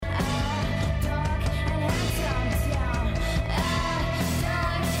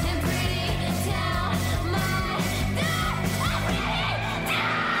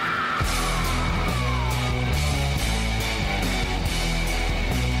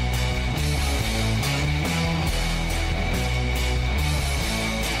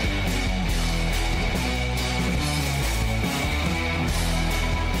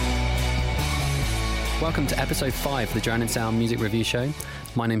Welcome to episode 5 of the Drown in Sound Music Review Show.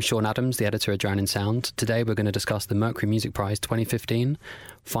 My name's Sean Adams, the editor of Drown in Sound. Today we're going to discuss the Mercury Music Prize 2015,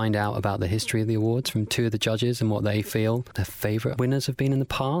 find out about the history of the awards from 2 of the judges and what they feel their favourite winners have been in the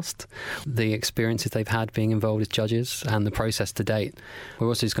past, the experiences they've had being involved as judges, and the process to date. We're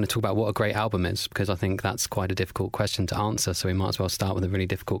also just going to talk about what a great album is, because I think that's quite a difficult question to answer, so we might as well start with a really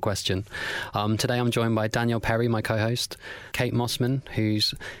difficult question. Today I'm joined by Danielle Perry, my co-host, Kate Mossman,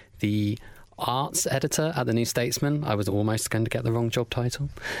 who's the arts editor at The New Statesman. I was almost going to get the wrong job title.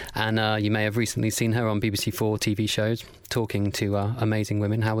 And you may have recently seen her on BBC4 TV shows talking to amazing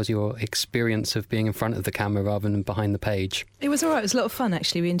women. How was your experience of being in front of the camera rather than behind the page? It was all right. It was a lot of fun,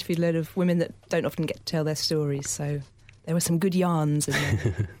 actually. We interviewed a load of women that don't often get to tell their stories, so there were some good yarns in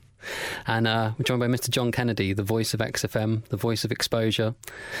there. And we're joined by Mr. John Kennedy, the voice of XFM, the voice of Exposure,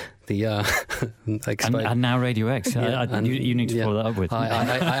 the and now Radio X. You need to follow that up with.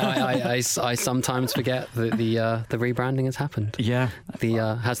 I sometimes forget that the rebranding has happened. Yeah.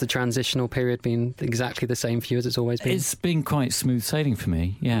 Has the transitional period been exactly the same for you as it's always been? It's been quite smooth sailing for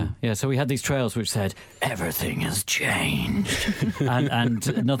me. Yeah. So we had these trails which said everything has changed,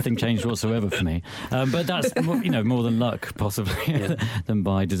 and nothing changed whatsoever for me. But that's more than luck possibly than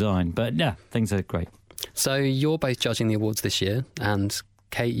by design. But yeah, things are great. So you're both judging the awards this year, and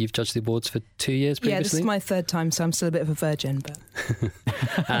Kate, you've judged the awards for 2 years previously? Yeah, this is my 3rd time, so I'm still a bit of a virgin. But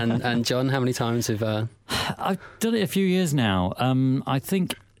and John, how many times have... I've done it a few years now. I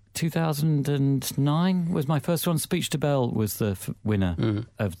think 2009 was my first one. Speech to Bell was the winner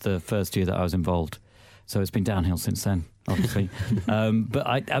of the first year that I was involved. So it's been downhill since then, obviously. But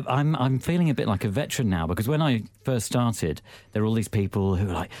I'm feeling a bit like a veteran now, because when I first started, there were all these people who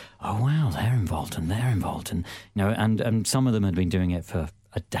were like, "Oh wow, they're involved, and and some of them had been doing it for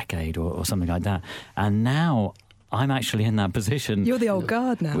a decade or something like that, and now I'm actually in that position." You're the old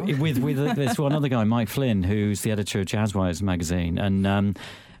guard now. With this one other guy, Mike Flynn, who's the editor of Jazzwise magazine, and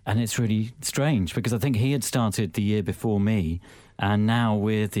it's really strange because I think he had started the year before me. And now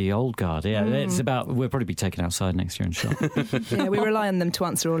we're the old guard. Yeah, It's about... We'll probably be taken outside next year and shot. Yeah, we rely on them to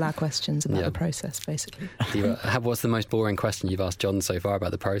answer all our questions about the process, basically. What's the most boring question you've asked John so far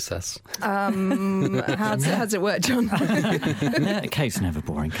about the process? How's it work, John? Kate's never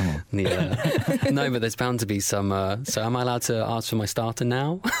boring, come on. Yeah. No, but there's bound to be some... so am I allowed to ask for my starter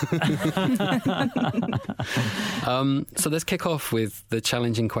now? So let's kick off with the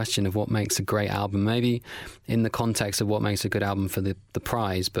challenging question of what makes a great album. Maybe in the context of what makes a good album for the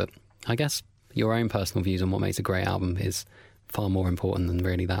prize, but I guess your own personal views on what makes a great album is far more important than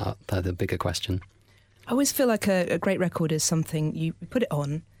really the bigger question. I always feel like a great record is something you put it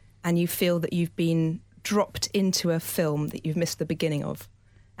on and you feel that you've been dropped into a film that you've missed the beginning of,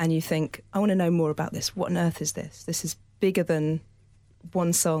 and you think, I want to know more about this. What on earth is this? This is bigger than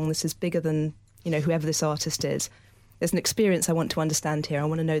one song. This is bigger than whoever this artist is. There's an experience I want to understand here. I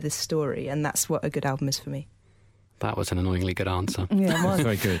want to know this story, and that's what a good album is for me. That was an annoyingly good answer. Yeah, that's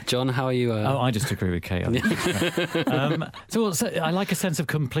very good. John, how are you? I just agree with Kate. So I like a sense of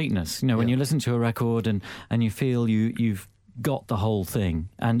completeness. When you listen to a record and you feel you've got the whole thing,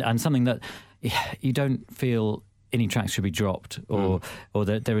 and something that you don't feel any tracks should be dropped, or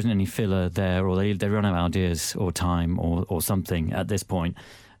that there isn't any filler there, or they run out of ideas or time or something at this point.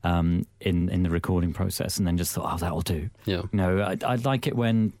 In the recording process, and then just thought, that'll do. Yeah. I like it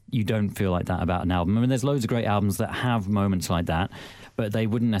when you don't feel like that about an album. I mean, there's loads of great albums that have moments like that, but they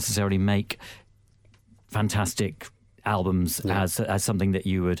wouldn't necessarily make fantastic albums as something that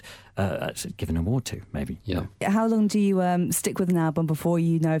you would give an award to, maybe. Yeah. How long do you stick with an album before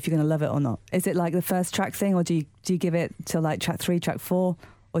you know if you're going to love it or not? Is it like the first track thing, or do you give it till like track 3, track 4,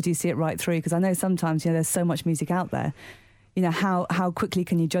 or do you see it right through? Because I know sometimes there's so much music out there. How quickly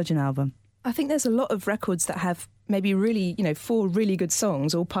can you judge an album? I think there's a lot of records that have maybe really, 4 really good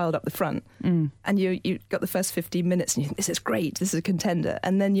songs all piled up the front. And you got the first 15 minutes and you think, this is great, this is a contender.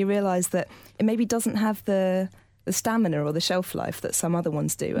 And then you realise that it maybe doesn't have the stamina or the shelf life that some other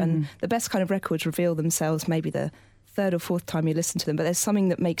ones do. And the best kind of records reveal themselves maybe the 3rd or 4th time you listen to them. But there's something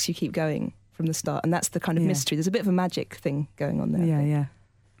that makes you keep going from the start. And that's the kind of mystery. There's a bit of a magic thing going on there. Yeah.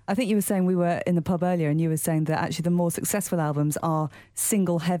 I think you were saying, we were in the pub earlier, and you were saying that actually the more successful albums are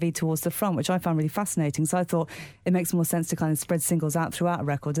single heavy towards the front, which I found really fascinating. So I thought it makes more sense to kind of spread singles out throughout a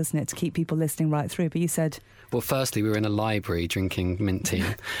record, doesn't it, to keep people listening right through. But you said... Well, firstly, we were in a library drinking mint tea.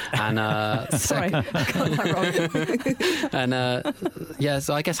 And sorry, I got that wrong. And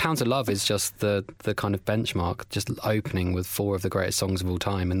so I guess Hounds of Love is just the kind of benchmark, just opening with 4 of the greatest songs of all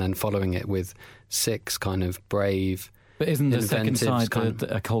time and then following it with 6 kind of brave... But isn't the second side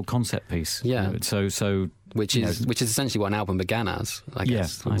a whole concept piece? Yeah. So which is essentially what an album began as, I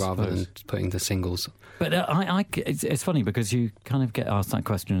guess, rather than putting the singles But it's funny because you kind of get asked that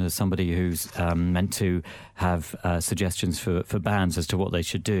question as somebody who's meant to have suggestions for bands as to what they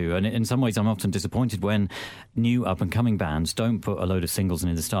should do. And in some ways, I'm often disappointed when new up-and-coming bands don't put a load of singles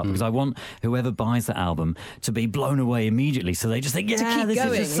in the start, because I want whoever buys the album to be blown away immediately, so they just think, yeah, this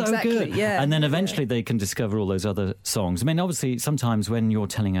is just so good. Yeah. And then eventually they can discover all those other songs. I mean, obviously, sometimes when you're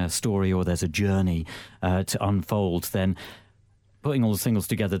telling a story or there's a journey to unfold, then putting all the singles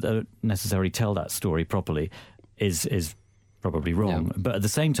together that don't necessarily tell that story properly is probably wrong. Yeah. But at the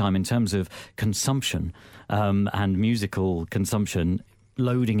same time, in terms of consumption and musical consumption,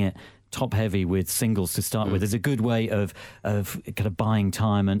 loading it top heavy with singles to start with is a good way of kind of buying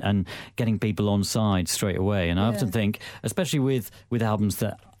time and getting people on side straight away. And I often think, especially with albums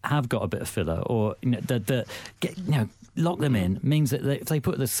that have got a bit of filler, or that get, lock them in, means that if they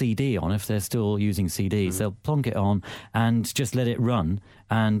put the CD on, if they're still using CDs, they'll plonk it on and just let it run.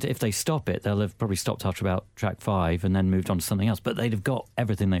 And if they stop it, they'll have probably stopped after about track 5 and then moved on to something else. But they'd have got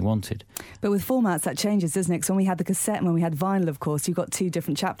everything they wanted. But with formats, that changes, doesn't it? Because when we had the cassette and when we had vinyl, of course, you've got 2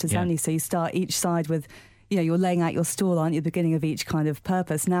 different chapters, haven't you? So you start each side with, you're laying out your stall, aren't you, at the beginning of each kind of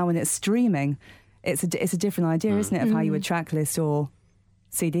purpose. Now when it's streaming, it's a different idea, isn't it, of how you would track list or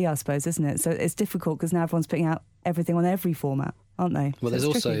CD, I suppose, isn't it? So it's difficult because now everyone's putting out everything on every format, aren't they? Well, so there's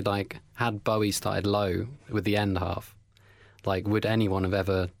also, had Bowie started low with the end half, would anyone have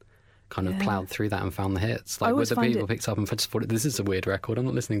ever kind of ploughed through that and found the hits? Would the people picked up and just thought, this is a weird record, I'm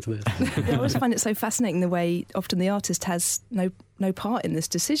not listening to this? I always find it so fascinating the way often the artist has no part in this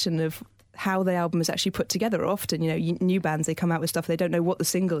decision of how the album is actually put together. Often, new bands, they come out with stuff, they don't know what the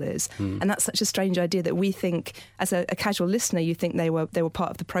single is. And that's such a strange idea that we think, as a casual listener, you think they were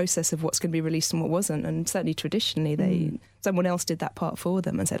part of the process of what's going to be released and what wasn't. And certainly traditionally, someone else did that part for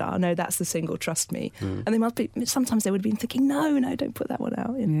them and said, oh, no, that's the single, trust me. And they must be, sometimes they would have been thinking, no, don't put that one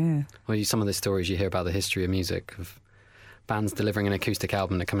out. Yeah. Well, some of the stories you hear about the history of music, of bands delivering an acoustic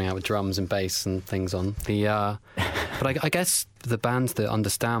album, they're coming out with drums and bass and things on. But I guess the bands that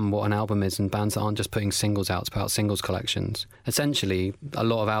understand what an album is, and bands that aren't just putting singles out, it's about singles collections. Essentially, a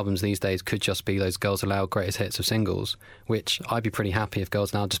lot of albums these days could just be those Girls Aloud greatest hits of singles, which I'd be pretty happy if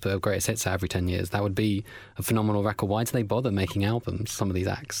Girls Aloud just put a greatest hits out every 10 years. That would be a phenomenal record. Why do they bother making albums, some of these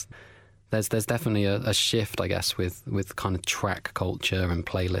acts? There's definitely a shift, I guess, with kind of track culture and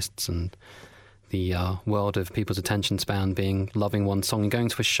playlists and the world of people's attention span being loving one song and going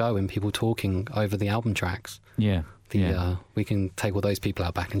to a show and people talking over the album tracks. Yeah. We can take all those people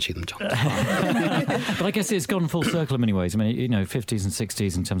out back and shoot them, John. But I guess it's gone full circle in many ways. I mean, 50s and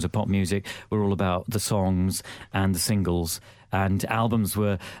 60s in terms of pop music were all about the songs and the singles. And albums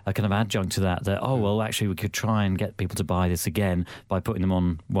were a kind of adjunct to that, actually we could try and get people to buy this again by putting them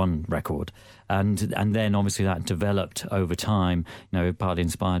on one record. And then obviously that developed over time, partly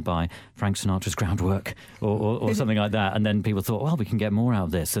inspired by Frank Sinatra's Groundwork or something like that. And then people thought, well, we can get more out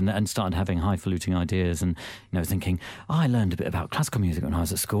of this, and started having highfalutin ideas and, thinking, I learned a bit about classical music when I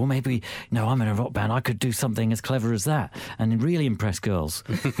was at school. Maybe, I'm in a rock band, I could do something as clever as that and really impress girls,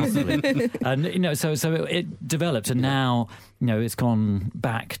 possibly. And, so it developed, and now, it's gone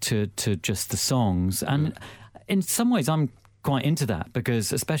back to just the songs. And in some ways, I'm quite into that,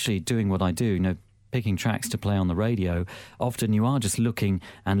 because especially doing what I do, picking tracks to play on the radio, often you are just looking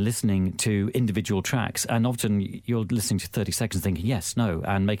and listening to individual tracks, and often you're listening to 30 seconds thinking yes, no,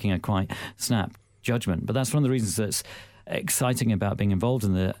 and making a quite snap judgment. But that's one of the reasons that's exciting about being involved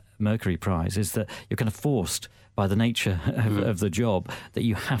in the Mercury Prize, is that you're kind of forced by the nature of the job that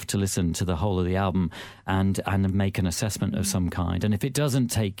you have to listen to the whole of the album and make an assessment of some kind. And if it doesn't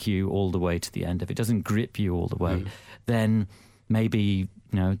take you all the way to the end, if it doesn't grip you all the way, then maybe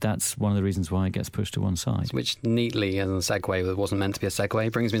that's one of the reasons why it gets pushed to one side. Which neatly, as a segue that wasn't meant to be a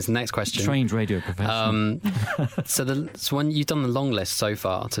segue, brings me to the next question. Trained radio professional. So when you've done the long list so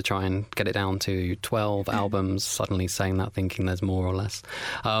far to try and get it down to 12 albums, suddenly saying that, thinking there's more or less.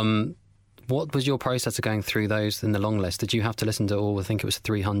 What was your process of going through those in the long list? Did you have to listen to all, I think it was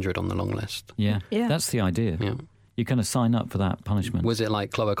 300 on the long list? Yeah. That's the idea. Yeah. You kind of sign up for that punishment. Was it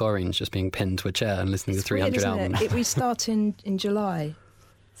like Clockwork Orange, just being pinned to a chair and listening to 300 albums? We start in July,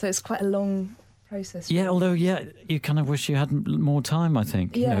 so it's quite a long process. Yeah, although, you kind of wish you had more time, I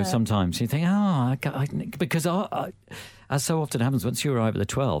think. Sometimes you think, because as so often happens, once you arrive at the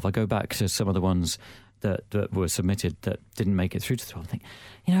 12, I go back to some of the ones that were submitted that didn't make it through to the 12. I think,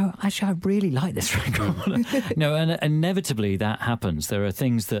 actually, I really like this record. And inevitably that happens. There are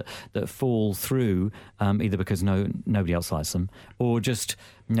things that fall through, either because nobody else likes them, or just,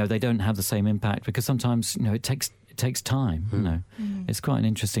 they don't have the same impact, because sometimes, it takes time. It's quite an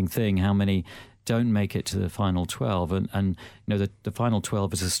interesting thing how many don't make it to the final 12, and the final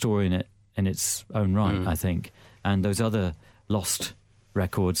 12 is a story in in its own right, I think. And those other lost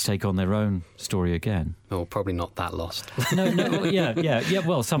records take on their own story again. Well, probably not that lost. Yeah.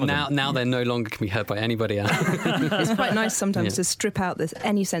 Well, some of them. Now they no longer can be heard by anybody else. It's quite nice sometimes to strip out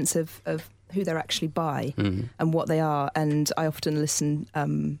any sense of who they're actually by and what they are. And I often listen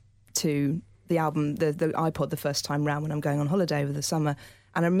to the album, the iPod, the first time round when I'm going on holiday over the summer.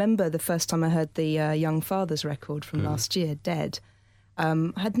 And I remember the first time I heard the Young Fathers record from last year, Dead.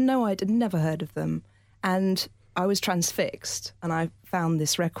 I had no idea, never heard of them. And I was transfixed, and I found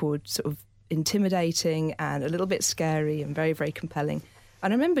this record sort of intimidating and a little bit scary and very, very compelling.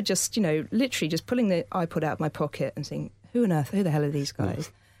 And I remember just, literally just pulling the iPod out of my pocket and saying, who the hell are these guys?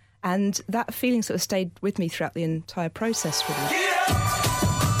 And that feeling sort of stayed with me throughout the entire process, really.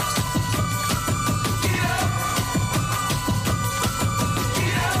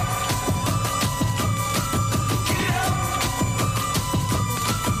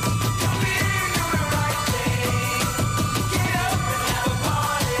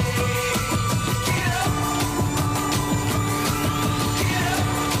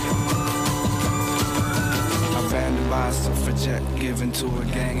 Given to a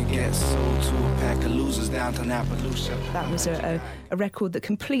gang and gets sold to a pack of losers down to Appaloosa. That was a record that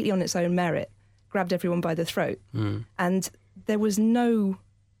completely on its own merit grabbed everyone by the throat. And there was no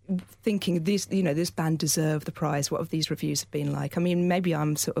thinking this band deserved the prize. What have these reviews have been like? I mean, maybe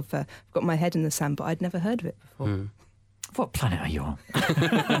I'm sort of got my head in the sand, but I'd never heard of it before. What planet are you on?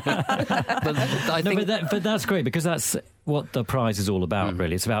 But that's great, because that's what the prize is all about,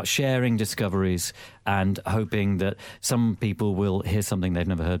 really. It's about sharing discoveries and hoping that some people will hear something they've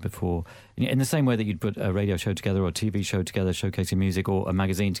never heard before. In the same way that you'd put a radio show together or a TV show together showcasing music, or a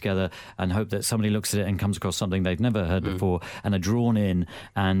magazine together, and hope that somebody looks at it and comes across something they've never heard before and are drawn in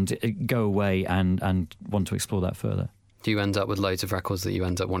and go away and want to explore that further. Do you end up with loads of records that you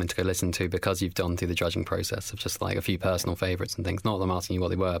end up wanting to go listen to because you've gone through the judging process of just like a few personal favourites and things? Not that I'm asking you what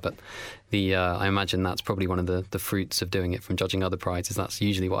they were, but I imagine that's probably one of the fruits of doing it from judging other prizes. That's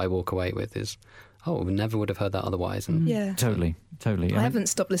usually what I walk away with is, we never would have heard that otherwise. And yeah, totally. I haven't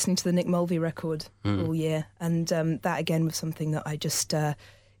stopped listening to the Nick Mulvey record all year, and that again was something that I just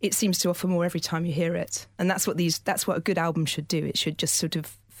it seems to offer more every time you hear it, and that's what a good album should do. It should just sort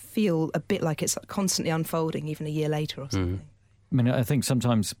of feel a bit like it's constantly unfolding even a year later or something. I mean, I think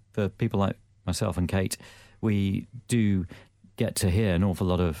sometimes for people like myself and Kate, we do get to hear an awful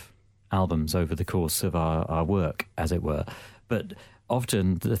lot of albums over the course of our work, as it were. But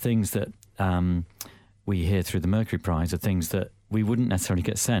often the things that we hear through the Mercury Prize are things that we wouldn't necessarily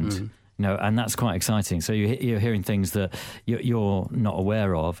get sent. And that's quite exciting. So you're hearing things that you're not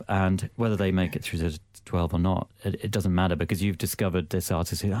aware of, and whether they make it through to 12 or not, it doesn't matter, because you've discovered this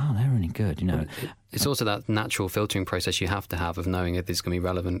artist who, they're really good, It's also that natural filtering process you have to have of knowing if this is going to be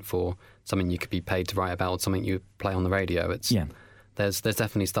relevant for something you could be paid to write about, or something you play on the radio. There's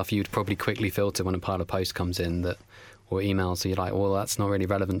definitely stuff you'd probably quickly filter when a pile of posts comes in or emails, so you're like, well, that's not really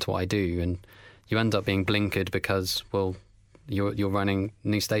relevant to what I do, and you end up being blinkered because, well, you're running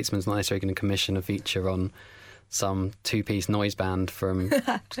New Statesman's not necessarily going to commission a feature on some two-piece noise band from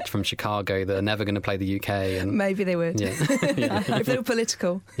Chicago that are never going to play the UK. And maybe they would. Yeah. If they were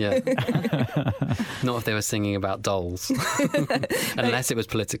political. Yeah. Not if they were singing about dolls. Unless it was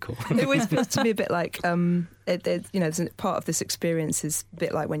political. It always feels to me a bit like, part of this experience is a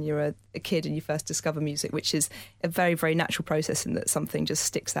bit like when you're a kid and you first discover music, which is a very, very natural process in that something just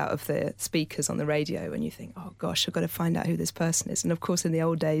sticks out of the speakers on the radio and you think, oh gosh, I've got to find out who this person is. And of course, in the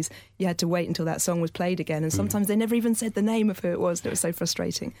old days, you had to wait until that song was played again. And sometimes they never even said the name of who it was. And it was so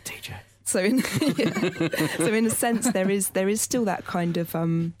frustrating. DJ. So in a sense, there is still that kind of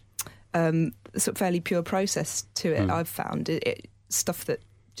sort of fairly pure process to it. I've found it stuff that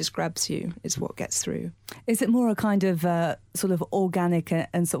just grabs you is what gets through. Is it more a kind of sort of organic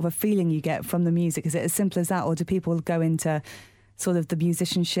and sort of a feeling you get from the music? Is it as simple as that, or do people go into sort of the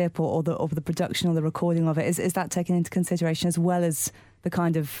musicianship or the production or the recording of it? Is that taken into consideration as well as the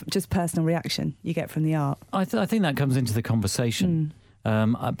kind of just personal reaction you get from the art? I think that comes into the conversation.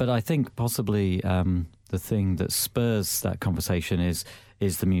 But I think possibly the thing that spurs that conversation is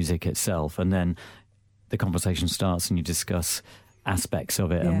the music itself, and then the conversation starts and you discuss aspects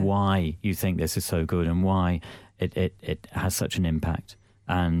of it and why you think this is so good and why it has such an impact.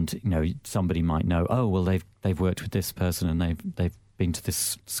 And somebody might know, oh well, they've worked with this person and they've been to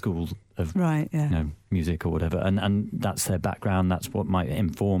this school of music or whatever, and that's their background. That's what might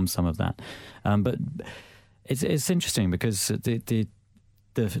inform some of that. But it's interesting because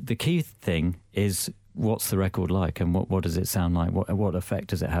the key thing is what's the record like and what does it sound like? What effect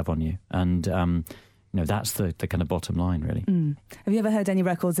does it have on you? And that's the kind of bottom line, really. Have you ever heard any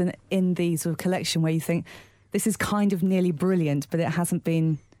records in the sort of collection where you think this is kind of nearly brilliant, but it hasn't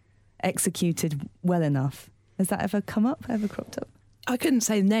been executed well enough? Has that ever cropped up? I couldn't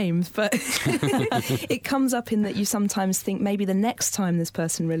say names, but it comes up in that you sometimes think maybe the next time this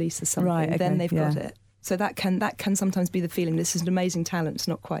person releases something, Right, okay, then they've got yeah. it. So that can sometimes be the feeling. This is an amazing talent. It's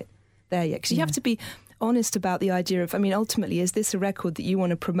not quite there yet. Because you have to be honest about the idea of, I mean, ultimately, is this a record that you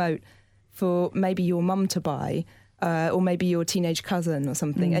want to promote for maybe your mum to buy, or maybe your teenage cousin or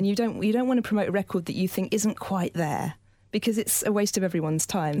something? And you don't want to promote a record that you think isn't quite there, because it's a waste of everyone's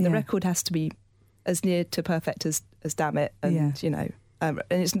time. The record has to be as near to perfect as Damn It, and and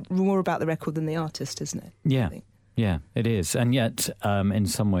it's more about the record than the artist, isn't it? Yeah, it is. And yet, in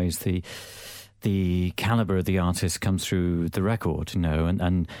some ways, the caliber of the artist comes through the record,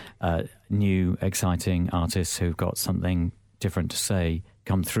 and new, exciting artists who've got something different to say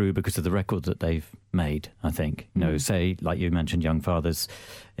come through because of the record that they've made, I think. Say, like you mentioned, Young Fathers,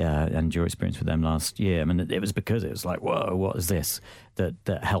 and your experience with them last year. I mean, it was because it was like, whoa, what is this?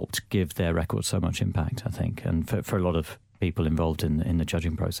 That helped give their record so much impact, I think, and for a lot of people involved in the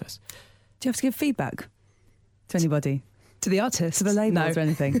judging process. Do you have to give feedback to anybody? To the artist? To the labels No. or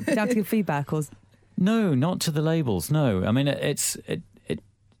anything? Do you have to give feedback? Or... No, not to the labels, no. I mean, it's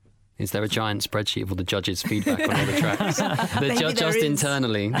Is there a giant spreadsheet of all the judges' feedback on all the tracks? Maybe there Just is.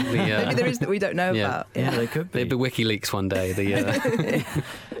 Internally. Maybe there is that we don't know about. Yeah, they could be. There'd be WikiLeaks one day. I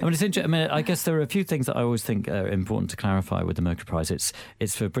mean, it's interesting. I mean, I guess there are a few things that I always think are important to clarify with the Mercury Prize.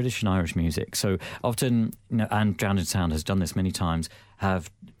 It's for British and Irish music. So often, and Drowned in Sound has done this many times,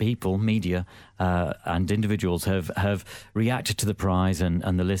 have people, media, and individuals have reacted to the prize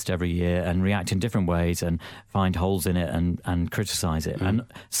and the list every year, and react in different ways and find holes in it and criticise it. And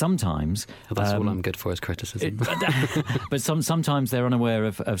sometimes... That's all I'm good for is criticism. But sometimes they're unaware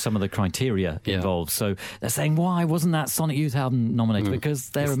of some of the criteria involved. So they're saying, why wasn't that Sonic Youth album nominated?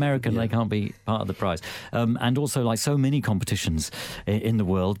 Because they're American, they can't be part of the prize. And also, like so many competitions in the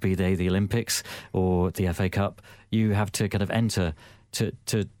world, be they the Olympics or the FA Cup, you have to kind of enter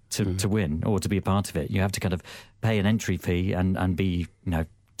to win or to be a part of it. You have to kind of pay an entry fee and be,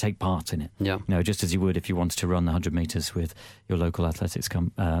 take part in it. Yeah. Just as you would if you wanted to run the 100 metres with your local athletics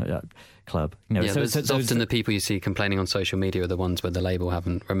club. It's often the people you see complaining on social media are the ones where the label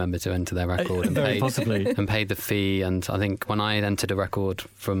haven't remembered to enter their record and paid the fee. And I think when I entered a record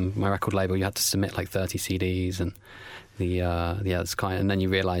from my record label, you had to submit like 30 CDs and it's quite. And then you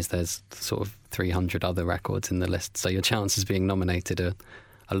realise there's sort of 300 other records in the list, so your chances of being nominated are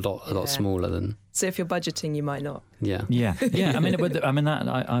a lot smaller than. So if you're budgeting, you might not. Yeah. I mean,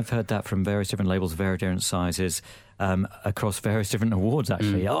 I've heard that from various different labels, various different sizes, across various different awards.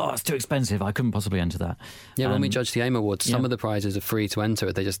 Actually, it's too expensive. I couldn't possibly enter that. Yeah, when we judge the AIM Awards, some of the prizes are free to enter.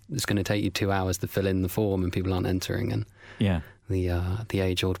 It's going to take you 2 hours to fill in the form, and people aren't entering. And the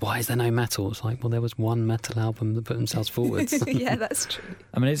age-old, why is there no metal? It's like, well, there was one metal album that put themselves forwards. Yeah, that's true.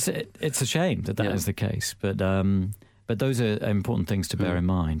 I mean, it's a shame that is the case, but those are important things to bear in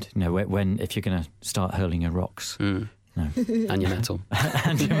mind. If you're going to start hurling your rocks. And your metal.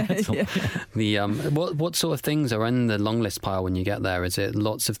 And your metal. What sort of things are in the long list pile when you get there? Is it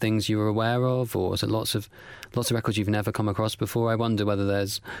lots of things you were aware of, or is it lots of records you've never come across before? I wonder whether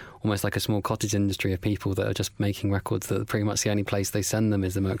there's almost like a small cottage industry of people that are just making records that pretty much the only place they send them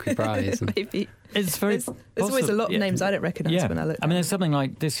is the Mercury Prize. Maybe. It's very There's always a lot of names I don't recognise when I look. I mean, there's something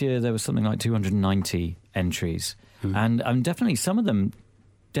like this year there was something like 290 entries, and definitely some of them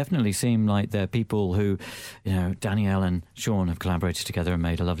definitely seem like they're people who, Danielle and Sean have collaborated together and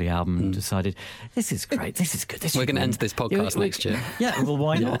made a lovely album and decided, this is great, this is good. We're going to enter this podcast next year. Yeah, well,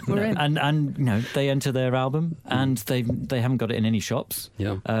 why not? We're in. And they enter their album and they haven't got it in any shops.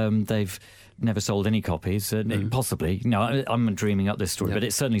 Yeah. They've never sold any copies, possibly. I'm dreaming up this story, but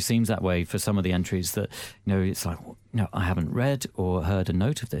it certainly seems that way for some of the entries that, it's like, I haven't read or heard a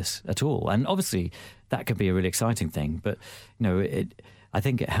note of this at all. And obviously that could be a really exciting thing, but, I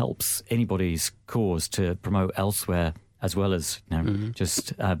think it helps anybody's cause to promote elsewhere as well as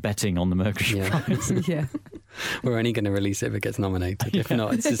just betting on the Mercury Prize. Yeah. We're only going to release it if it gets nominated. If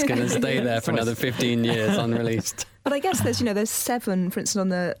not, it's just going to stay there for another 15 years unreleased. But I guess there's 7, for instance, on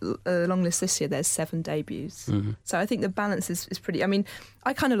the long list this year, there's 7 debuts. So I think the balance is pretty. I mean,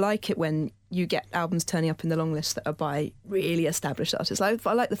 I kind of like it when you get albums turning up in the long list that are by really established artists. I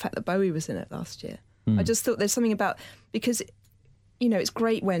like the fact that Bowie was in it last year. I just thought there's something about, because it's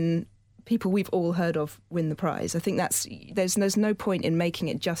great when people we've all heard of win the prize. I think there's no point in making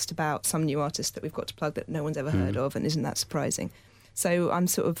it just about some new artist that we've got to plug that no one's ever heard of, and isn't that surprising? So I'm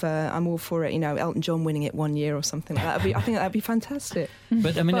sort of I'm all for it. Elton John winning it one year or something like that. I think that'd be fantastic.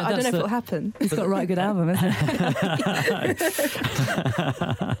 But I mean, I don't know if it'll happen. He's got a right good album, hasn't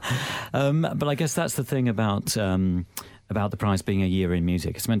he? But I guess that's the thing about the prize being a year in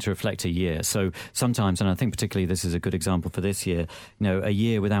music. It's meant to reflect a year. So sometimes, and I think particularly this is a good example for this year, a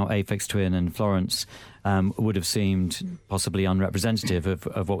year without Aphex Twin and Florence would have seemed possibly unrepresentative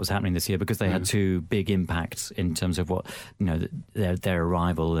of what was happening this year, because they had two big impacts in terms of what, their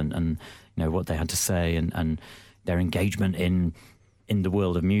arrival and what they had to say and their engagement in the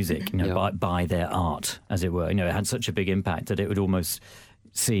world of music, by their art, as it were. It had such a big impact that it would almost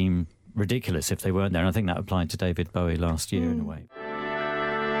seem ridiculous if they weren't there. And I think that applied to David Bowie last year in a way.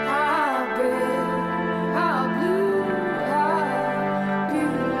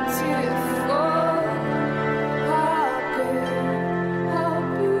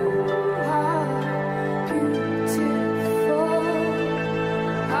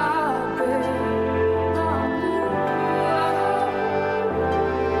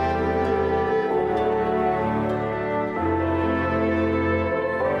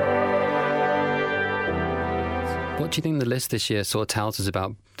 What do you think the list this year sort of tells us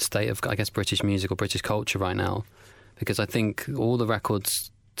about the state of, I guess, British music or British culture right now? Because I think all the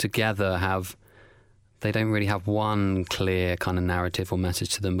records together they don't really have one clear kind of narrative or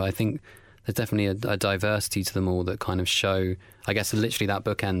message to them, but I think there's definitely a diversity to them all that kind of show, I guess, literally that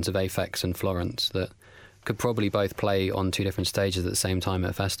bookends of Aphex and Florence that could probably both play on two different stages at the same time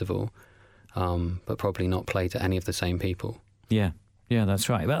at a festival, but probably not play to any of the same people. Yeah, that's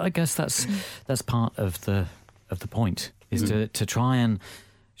right. Well, I guess that's part of the point, is to try and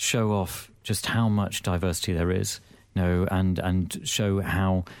show off just how much diversity there is, and show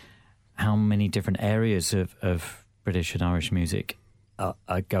how many different areas of British and Irish music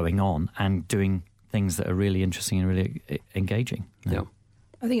are going on and doing things that are really interesting and really engaging. Yeah.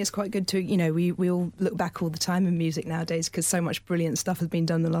 I think it's quite good to, we all look back all the time in music nowadays because so much brilliant stuff has been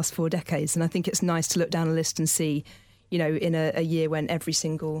done in the last 4 decades, and I think it's nice to look down a list and see, in a year when every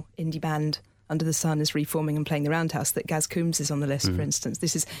single indie band under the sun is reforming and playing the Roundhouse, that Gaz Coombs is on the list, for instance.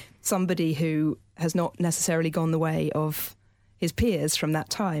 This is somebody who has not necessarily gone the way of his peers from that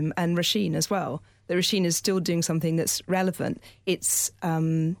time, and Roisin as well. That Roisin is still doing something that's relevant. It's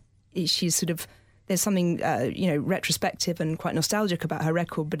she's sort of, there's something retrospective and quite nostalgic about her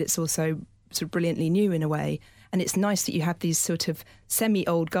record, but it's also sort of brilliantly new in a way. And it's nice that you have these sort of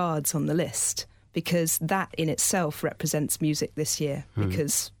semi-old guards on the list, because that in itself represents music this year,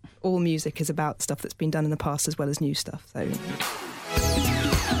 because all music is about stuff that's been done in the past as well as new stuff. So.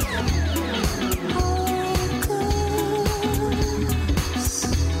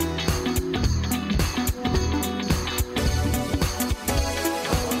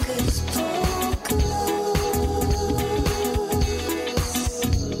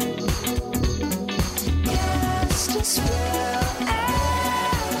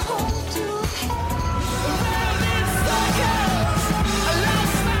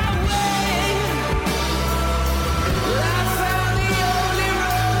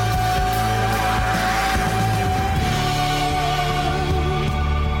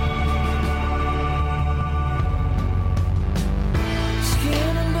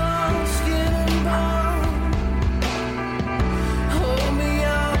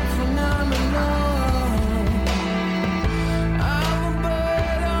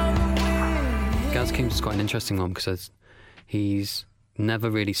 Interesting one, because he's never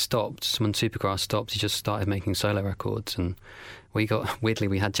really stopped. When Supergrass stopped, he just started making solo records, and we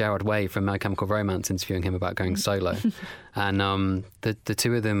had Gerard Way from My Chemical Romance interviewing him about going solo, and the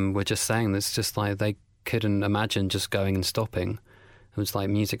two of them were just saying this, just like they couldn't imagine just going and stopping. It was like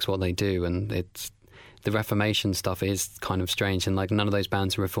music's what they do, and it's the Reformation stuff is kind of strange, and like none of those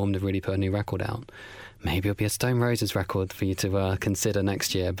bands who reformed have really put a new record out. Maybe it'll be a Stone Roses record for you to consider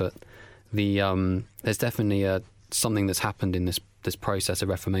next year, but there's definitely something that's happened in this process of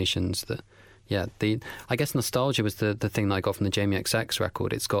reformations that, I guess nostalgia was the thing that I got from the Jamie XX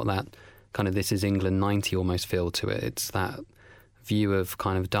record. It's got that kind of This Is England 90 almost feel to it. It's that view of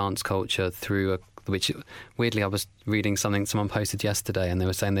kind of dance culture which weirdly I was reading something someone posted yesterday, and they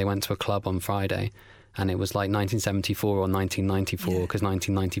were saying they went to a club on Friday and it was like 1974 or 1994, because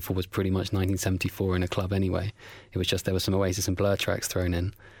 1994 was pretty much 1974 in a club anyway. It was just there was some Oasis and Blur tracks thrown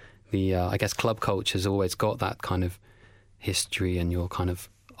in. I guess club culture's always got that kind of history, and your kind of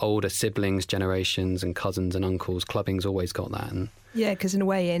older siblings, generations and cousins and uncles, clubbing's always got that. And because in a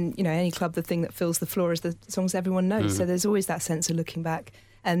way, in any club, the thing that fills the floor is the songs everyone knows. So there's always that sense of looking back,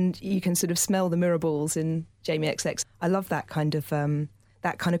 and you can sort of smell the mirror balls in Jamie XX. I love that kind of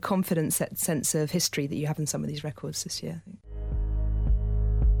confident sense of history that you have in some of these records this year, I think.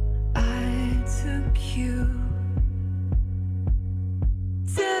 take you?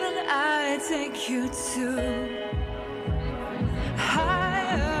 Didn't I take you to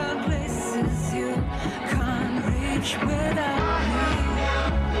higher places you can't reach without me?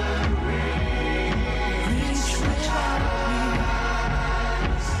 Reach without me.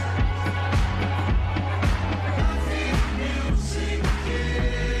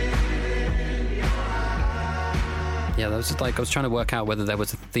 Yeah, that was just like I was trying to work out whether there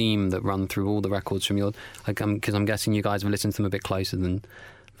was a theme that run through all the records from your, because I'm guessing you guys have listened to them a bit closer than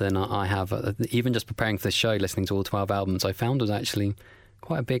I have. Even just preparing for this show, listening to all 12 albums, I found was actually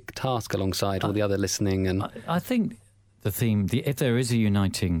quite a big task alongside all the other listening. And I think the theme, if there is a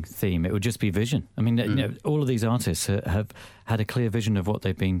uniting theme, it would just be vision. I mean, you know, all of these artists have had a clear vision of what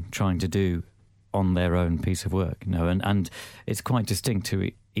they've been trying to do on their own piece of work, you know, and it's quite distinct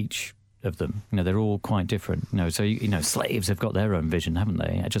to each of them. You know, they're all quite different. You know, so you know, Slaves have got their own vision, haven't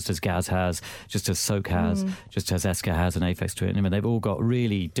they? Just as Gaz has, just as Soak has, just as Eska has, and Aphex Twin. I mean, they've all got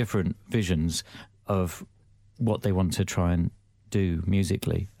really different visions of what they want to try and do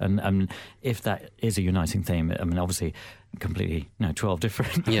musically. And if that is a uniting theme, I mean, obviously, completely, 12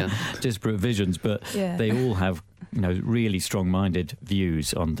 different disparate visions, but they all have, really strong-minded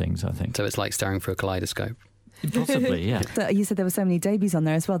views on things, I think. So it's like staring through a kaleidoscope. Possibly, yeah. You said there were so many debuts on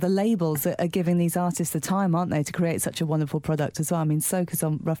there as well. The labels are giving these artists the time, aren't they, to create such a wonderful product as well. I mean, Soak is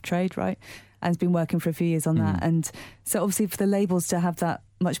on Rough Trade, right? And has been working for a few years on that. And so obviously for the labels to have that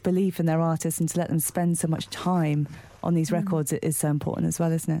much belief in their artists and to let them spend so much time on these records, it is so important as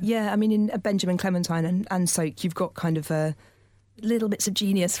well, isn't it? Yeah, I mean, in Benjamin Clementine and Soak, you've got kind of little bits of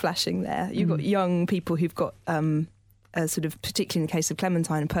genius flashing there. You've got young people who've got a sort of, particularly in the case of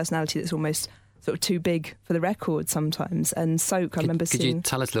Clementine, a personality that's almost sort of too big for the record sometimes. And Soak, I remember seeing... Could you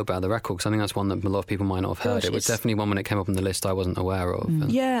tell us a little bit about the record? Because I think that's one that a lot of people might not have heard. It was definitely one when it came up on the list I wasn't aware of.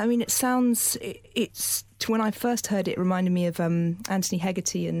 Yeah, I mean, it sounds... It's when I first heard it, it reminded me of Anthony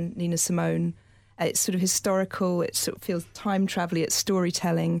Hegarty and Nina Simone. It's sort of historical, it sort of feels time travel-y, it's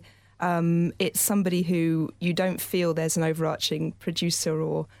storytelling. It's somebody who you don't feel there's an overarching producer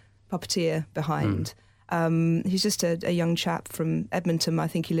or puppeteer behind. He's just a young chap from Edmonton. I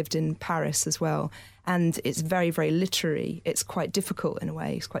think he lived in Paris as well. And it's very, very literary. It's quite difficult in a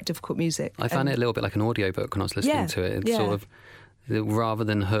way. It's quite difficult music. I found it a little bit like an audiobook when I was listening to it. It's sort of, rather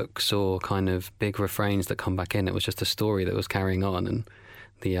than hooks or kind of big refrains that come back in, it was just a story that was carrying on. And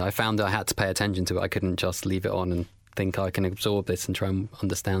I found that I had to pay attention to it. I couldn't just leave it on and think I can absorb this and try and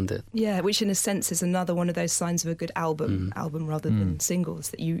understand it. Yeah, which in a sense is another one of those signs of a good album rather than singles,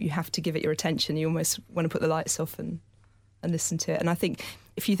 that you have to give it your attention. You almost want to put the lights off and listen to it. And I think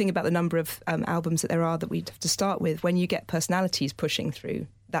if you think about the number of albums that there are that we'd have to start with, when you get personalities pushing through,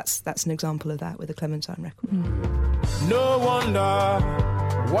 that's an example of that with the Clementine record. No wonder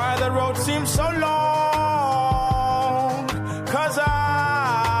why the road seems so long, 'cause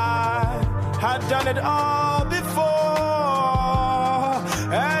I had done it all before.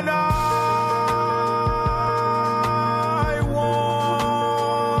 And I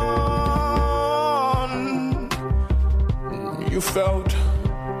won. You felt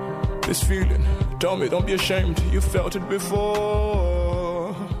this feeling. Tell me, don't be ashamed. You felt it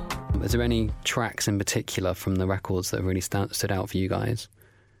before. Is there any tracks in particular from the records that really stood out for you guys?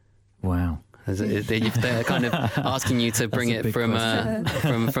 Wow. They're kind of asking you to bring it from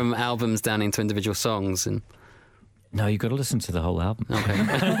albums down into individual songs, and no, you've got to listen to the whole album.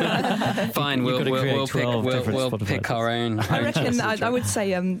 Okay, fine. We'll pick our own. I reckon I would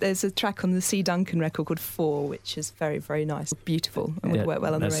say there's a track on the C. Duncan record called 4, which is very, very nice, beautiful, and would work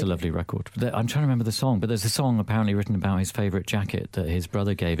well on the radio. That's a lovely record. I'm trying to remember the song, but there's a song apparently written about his favourite jacket that his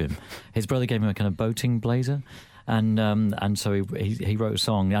brother gave him. His brother gave him a kind of boating blazer. And so he wrote a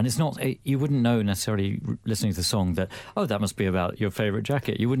song, and it's not, you wouldn't know necessarily listening to the song that, oh, that must be about your favourite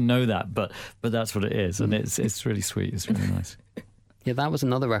jacket. You wouldn't know that, but that's what it is, and it's really sweet. It's really nice. Yeah, that was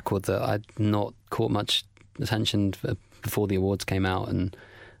another record that I'd not caught much attention before the awards came out and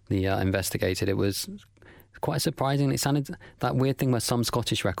the investigated. It was quite surprising. It sounded that weird thing where some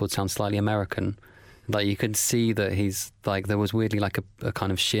Scottish records sound slightly American. Like you could see that he's like, there was weirdly like a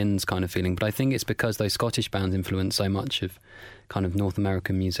kind of Shins kind of feeling, but I think it's because those Scottish bands influence so much of kind of North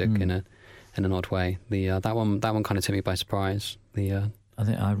American music in an odd way. That one kind of took me by surprise. I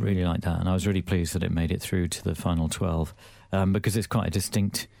think I really like that, and I was really pleased that it made it through to the final 12 because it's quite a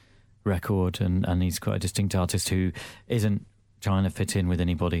distinct record, and he's quite a distinct artist who isn't trying to fit in with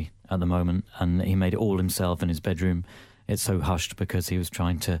anybody at the moment, and he made it all himself in his bedroom. It's so hushed because he was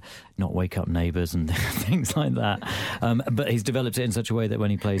trying to not wake up neighbours and things like that. But he's developed it in such a way that when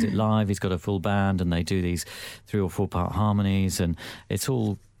he plays it live, he's got a full band and they do these 3 or 4 part harmonies, and it's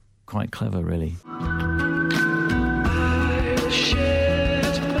all quite clever, really. I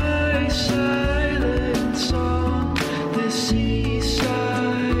shared my silence on the sea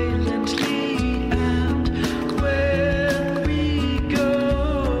silently, and when we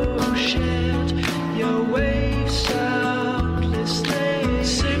go, shared your waves soundlessly.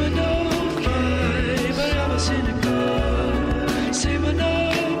 Say my no, but I'm a cynical. Say my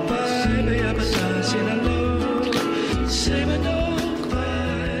no, but I'm a cynical. Say my no, but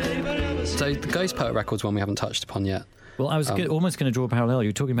I'm a So the Ghost Poet record's one we haven't touched upon yet. Well, I was almost going to draw a parallel. You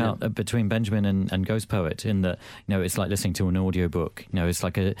were talking about between Benjamin and Ghost Poet, in that, you know, it's like listening to an audiobook. You know, it's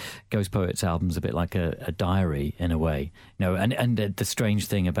like a Ghost Poet's album's a bit like a diary in a way. You know, and the strange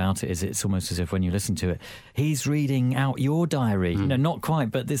thing about it is it's almost as if when you listen to it, he's reading out your diary. You know, not quite,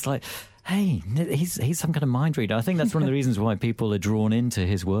 but it's like, hey, he's some kind of mind reader. I think that's one of the reasons why people are drawn into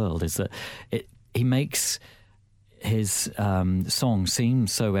his world, is that he makes his song seem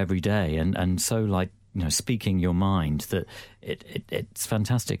so everyday and so like, you know, speaking your mind, that it's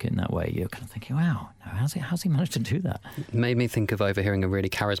fantastic in that way. You're kind of thinking, wow, how's he managed to do that? It made me think of overhearing a really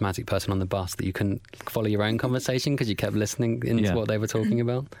charismatic person on the bus that you couldn't follow your own conversation because you kept listening into what they were talking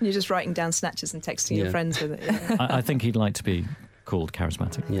about. You're just writing down snatches and texting your friends with it. Yeah. I think he'd like to be called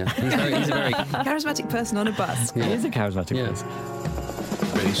charismatic. Yeah, he's a very Charismatic person on a bus. He is a charismatic person.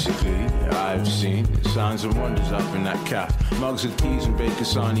 Basically, I've seen signs and wonders up in that calf. Mugs of teas and bacon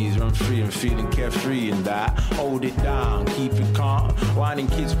sarnies run free and feeling carefree, and that hold it down, keep it calm. Whining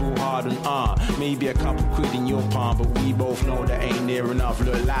kids pull hard and on. Maybe a couple quid in your palm, but we both know that ain't near enough.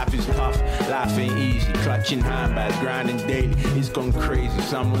 Look, life is tough, life ain't easy. Clutching handbags, grinding daily. It's gone crazy.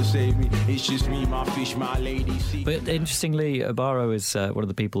 Someone save me. It's just me, my fish, my lady. See. But interestingly, Abaro is one of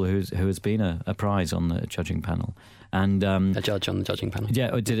the people who has been a prize on the judging panel. And a judge on the judging panel. Yeah,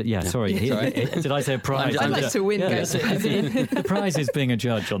 did it? Yeah, sorry. Did I say a prize? I'd like to win, guys. The prize is being a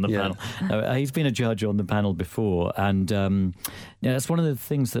judge on the panel. He's been a judge on the panel before, and that's one of the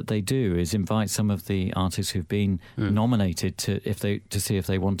things that they do, is invite some of the artists who've been nominated to see if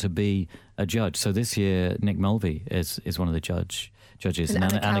they want to be a judge. So this year, Nick Mulvey is one of the judges. And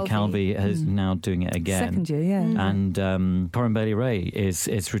Anna Calvi is now doing it again. Second year, yeah. And Corinne Bailey-Rae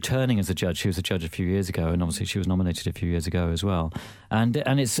is returning as a judge. She was a judge a few years ago, and obviously she was nominated a few years ago as well. And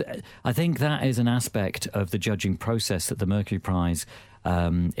it's, I think that is an aspect of the judging process that the Mercury Prize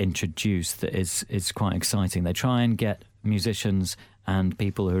introduced that is quite exciting. They try and get musicians and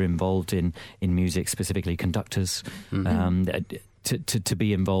people who are involved in music, specifically conductors, to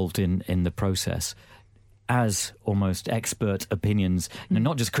be involved in the process as almost expert opinions,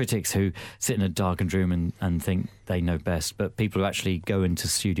 not just critics who sit in a darkened room and think they know best, but people who actually go into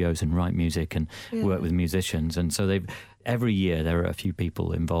studios and write music and work with musicians. And so every year there are a few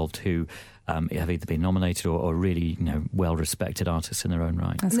people involved who have either been nominated or really, well-respected artists in their own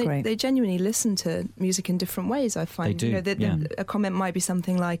right. That's great. They genuinely listen to music in different ways, I find. They do, A comment might be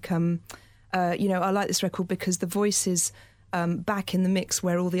something like, I like this record because the voice is back in the mix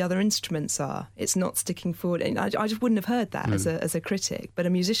where all the other instruments are. It's not sticking forward. And I just wouldn't have heard that as a critic, but a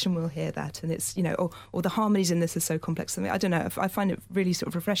musician will hear that, and it's, or the harmonies in this are so complex. I don't know. I find it really sort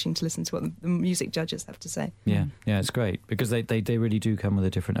of refreshing to listen to what the music judges have to say. Yeah, it's great because they really do come with a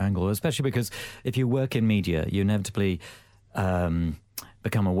different angle, especially because if you work in media, you inevitably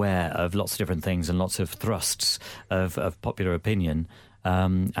become aware of lots of different things and lots of thrusts of popular opinion.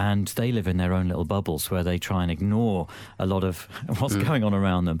 And they live in their own little bubbles where they try and ignore a lot of what's going on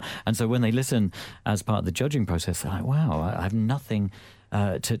around them. And so when they listen as part of the judging process, they're like, wow, I have nothing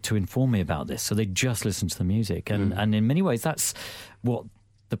to inform me about this. So they just listen to the music. And in many ways, that's what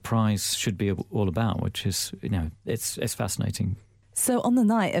the prize should be all about, which is, it's fascinating. So on the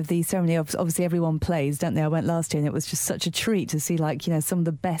night of the ceremony, obviously everyone plays, don't they? I went last year and it was just such a treat to see some of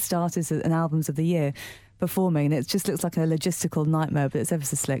the best artists and albums of the year performing, and it just looks like a logistical nightmare, but it's ever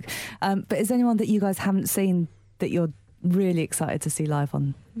so slick. But is there anyone that you guys haven't seen that you're really excited to see live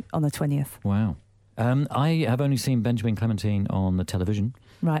on the 20th? Wow. I have only seen Benjamin Clementine on the television.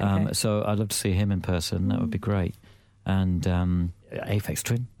 Right, okay. So I'd love to see him in person. That would be great. And Aphex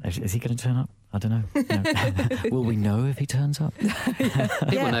Twin, is he going to turn up? I don't know. Will we know if he turns up?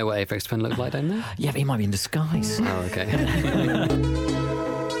 People know what Aphex Twin looks like, don't they? Yeah, but he might be in disguise. Oh, okay.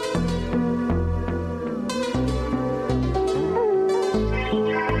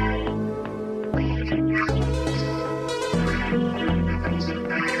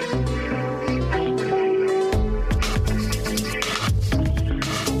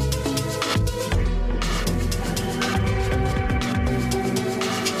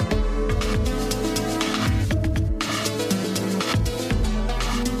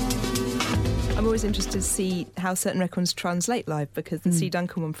 Interested to see how certain records translate live, because the C.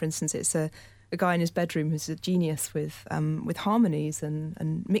 Duncan one, for instance, it's a guy in his bedroom who's a genius with harmonies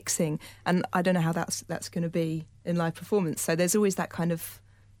and mixing, and I don't know how that's going to be in live performance. So there's always that kind of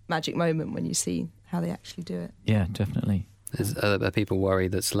magic moment when you see how they actually do it. Yeah, definitely. Are people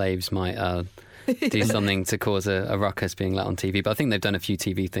worried that Slaves might do something to cause a ruckus being let on TV? But I think they've done a few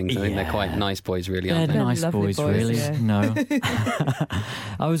TV things. I think they're quite nice boys, really, aren't they? They're nice Lovely boys, boys, really. yeah. No.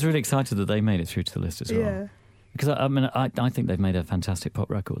 I was really excited that they made it through to the list as well. Yeah. Because I think they've made a fantastic pop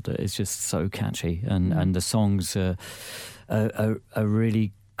record that is just so catchy, and the songs are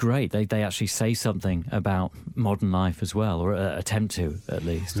really great. They actually say something about modern life as well, or attempt to at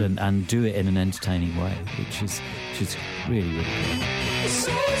least, and do it in an entertaining way, which is really, really good.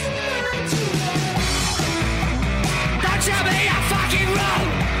 Don't tell me I'm fucking wrong.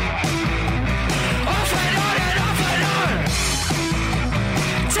 Off and on and off and on.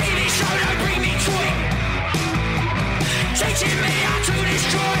 TV show don't bring me joy. Teaching me how to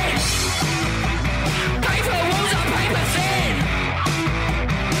destroy. Paper walls are paper thin.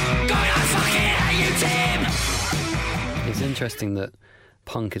 Gonna fucking hate you, Tim. It's interesting that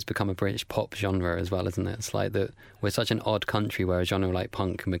punk has become a British pop genre as well, isn't it? It's like that we're such an odd country where a genre like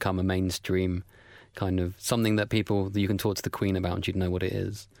punk can become a mainstream kind of something that you can talk to the Queen about and she'd know what it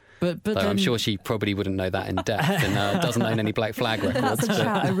is. But Though I'm sure she probably wouldn't know that in depth, and doesn't own any Black Flag records. That's a but-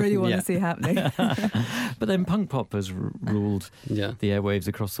 chat I really want Yeah. to see happening. But then punk pop has ruled Yeah. the airwaves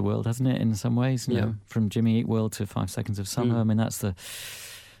across the world, hasn't it? In some ways, you know, from Jimmy Eat World to 5 Seconds of Summer. I mean, that's the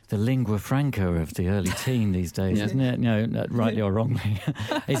lingua franca of the early teen these days, Yeah. isn't it? No, rightly or wrongly.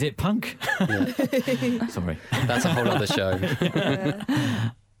 Is it punk? Yeah. Sorry. That's a whole other show.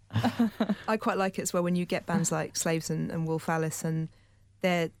 I quite like it as well when you get bands like Slaves and Wolf Alice, and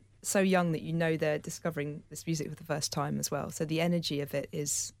they're so young that you know they're discovering this music for the first time as well. So the energy of it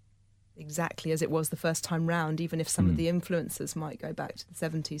is exactly as it was the first time round, even if some of the influences might go back to the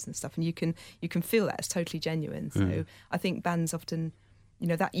 70s and stuff, and you can feel that it's totally genuine. So I think bands often, you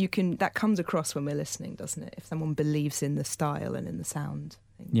know, that comes across when we're listening, doesn't it? If someone believes in the style and in the sound.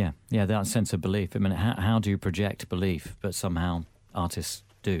 I think. Yeah, that sense of belief. I mean, how do you project belief? But somehow artists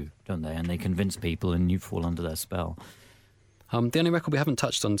do, don't they? And they convince people, and you fall under their spell. The only record we haven't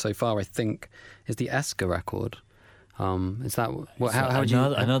touched on so far, I think, is the Esker record. Is that what? How would you?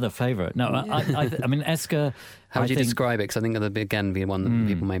 Another favourite? No, I mean Esker. How would you describe it? Because I think it'll again be one that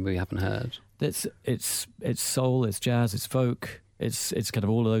people maybe haven't heard. It's soul, it's jazz, it's folk, it's kind of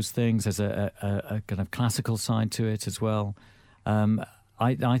all of those things. There's a kind of classical side to it as well.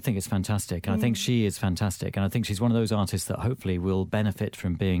 I think it's fantastic, and I think she is fantastic, and I think she's one of those artists that hopefully will benefit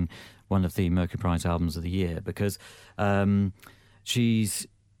from being one of the Mercury Prize albums of the year, because she's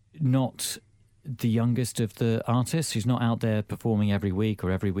not the youngest of the artists. She's not out there performing every week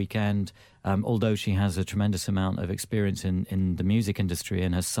or every weekend, although she has a tremendous amount of experience in the music industry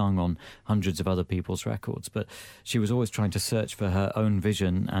and has sung on hundreds of other people's records. But she was always trying to search for her own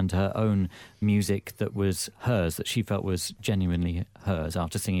vision and her own music that was hers, that she felt was genuinely hers,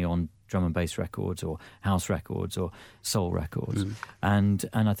 after singing on drum and bass records or house records or soul records. And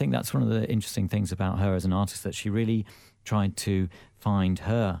I think that's one of the interesting things about her as an artist, that she really tried to find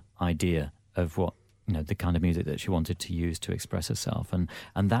her idea of what, you know, the kind of music that she wanted to use to express herself, and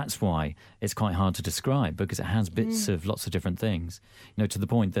that's why it's quite hard to describe, because it has bits of lots of different things, you know, to the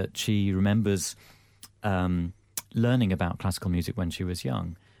point that she remembers learning about classical music when she was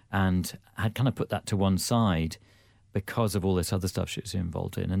young and had kind of put that to one side because of all this other stuff she was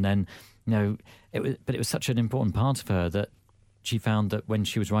involved in. And then, you know, it was such an important part of her that she found that when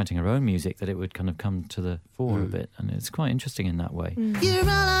she was writing her own music, that it would kind of come to the fore a bit, and it's quite interesting in that way. You're all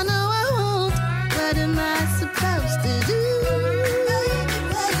I know I want. What am I supposed to do?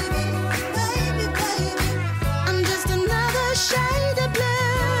 I'm just another shade of blue.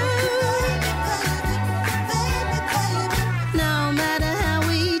 No matter how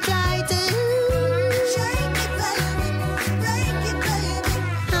we try to,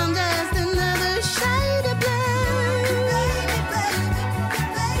 I'm just another shade of blue.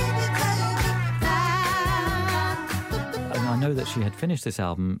 And I know that she had finished this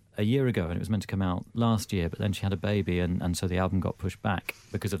album a year ago, and it was meant to come out last year, but then she had a baby, and so the album got pushed back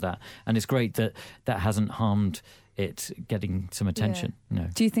because of that. And it's great that that hasn't harmed it getting some attention. You know,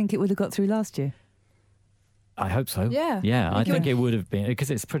 Do you think it would have got through last year? I hope so. Yeah. I think it would have been,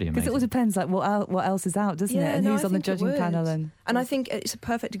 because it's pretty amazing. Because it all depends, like what else is out, doesn't it? And no, who's I on the think it judging would. panel. And I think it's a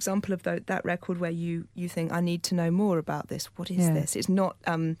perfect example of that record where you think, I need to know more about this. What is Yeah. this? It's not.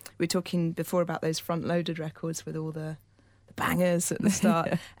 We were talking before about those front-loaded records with all the bangers at the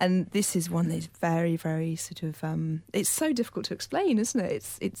start. And this is one that's very, very sort of, it's so difficult to explain, isn't it?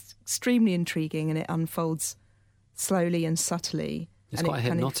 It's extremely intriguing, and it unfolds slowly and subtly. It's and quite a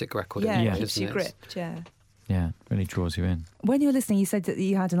hypnotic record. Yeah, Yeah. it keeps you isn't it? gripped, yeah. Yeah, it really draws you in. When you were listening, you said that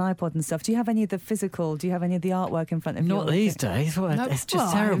you had an iPod and stuff. Do you have any of the physical? Do you have any of the artwork in front of you? Not these days. Well, No, it's just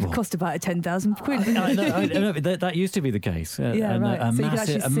well, terrible. It cost about 10,000 quid. I know, but that used to be the case. Yeah, and right. A So you could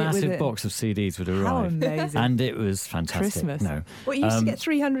actually massive, sit with massive it. box of CDs would arrive. How amazing. And it was fantastic. Christmas. No. Well, you used to get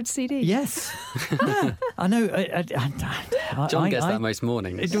 300 CDs. Yes. Yeah, I know. John gets I- that most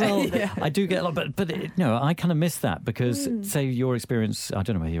mornings. Well, I do get a lot, but I kind of miss that because, say, your experience, I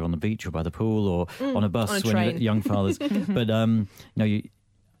don't know whether you're on the beach or by the pool or on a bus on a when you're train. young fathers, but you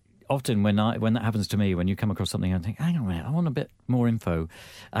often when that happens to me, when you come across something, I think, hang on a minute, I want a bit more info,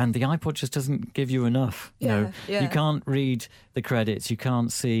 and the iPod just doesn't give you enough. Yeah, yeah. You can't read the credits, you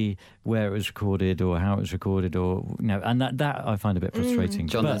can't see where it was recorded or how it was recorded, or and that I find a bit frustrating.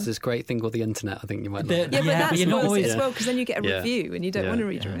 John, But- there's this great thing called the internet. I think you might The- like. Yeah, but Yeah, that's but you're not worse always- as well, because then you get a Yeah. review and you don't Yeah, want to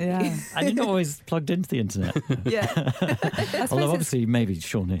read a review. Yeah. and you're not always plugged into the internet. Yeah. Although obviously maybe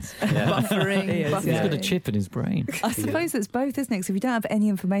Sean is. Buffering. He is, buffering. He's yeah. got a chip in his brain. I suppose it's both, isn't it? 'Cause if you don't have any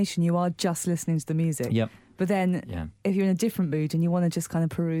information, you are just listening to the music. Yep. But then Yeah. if you're in a different mood and you want to just kind of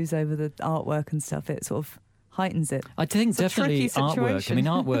peruse over the artwork and stuff, it sort of heightens it. I think It's a definitely tricky artwork. I situation. mean,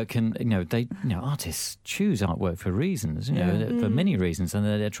 artwork can, artists choose artwork for reasons, for many reasons, and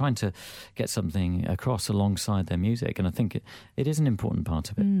they're trying to get something across alongside their music. And I think it is an important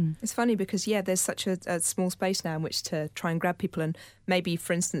part of it. It's funny because, there's such a small space now in which to try and grab people. And maybe,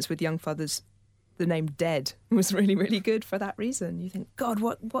 for instance, with Young Fathers, the name Dead was really, really good for that reason. You think, God,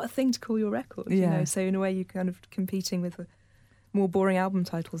 what a thing to call your record. Yeah. So in a way, you're kind of competing with more boring album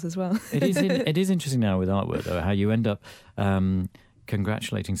titles as well. It is interesting now with artwork, though, how you end up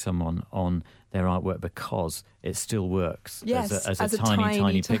congratulating someone on their artwork because it still works Yes, as as a a tiny,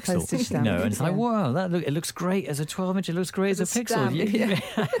 tiny pixel. postage stamp. And it's like, Yeah. wow, it looks great as a 12-inch. It looks great as a As a pixel.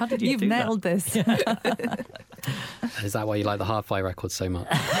 stamp, How did you You've do that? nailed this. Is that why you like the Hi-Fi records so much?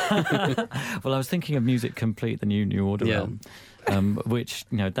 Well, I was thinking of Music Complete, the new Order Yeah. album, which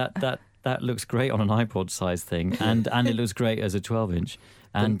that looks great on an iPod-sized thing, and it looks great as a 12-inch.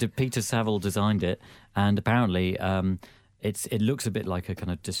 And Peter Saville designed it, and apparently it looks a bit like a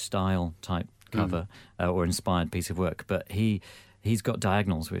kind of De-Style type cover or inspired piece of work, but he's got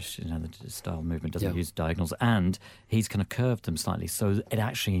diagonals, which the style movement doesn't use diagonals, and he's kind of curved them slightly, so it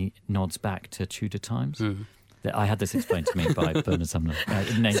actually nods back to Tudor times. I had this explained to me by Bernard Sumner.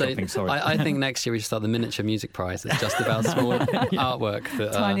 Name dropping, sorry. I think next year we should start the Miniature Music Prize. It's just about small artwork.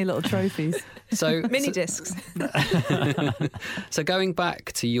 That, Tiny little trophies. So Mini discs. So going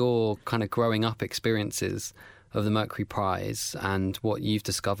back to your kind of growing up experiences of the Mercury Prize and what you've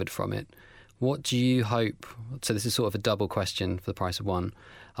discovered from it, what do you hope, so this is sort of a double question for the price of one,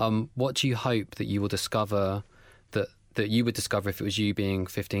 what do you hope that you will discover that you would discover if it was you being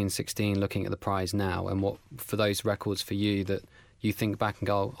 15, 16, looking at the prize now, and what for those records for you that you think back and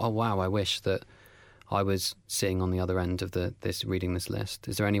go, oh wow, I wish that I was sitting on the other end of reading this list.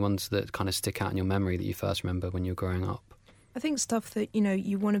 Is there any ones that kind of stick out in your memory that you first remember when you were growing up? I think stuff that,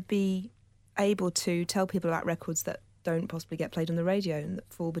 you want to be able to tell people about records that don't possibly get played on the radio and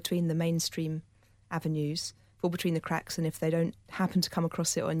that fall between the mainstream avenues, fall between the cracks, and if they don't happen to come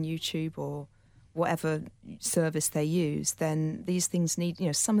across it on YouTube or whatever service they use, then these things need,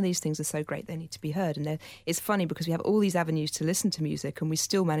 some of these things are so great they need to be heard. And it's funny because we have all these avenues to listen to music and we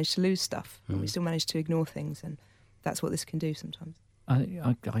still manage to lose stuff and we still manage to ignore things, and that's what this can do sometimes.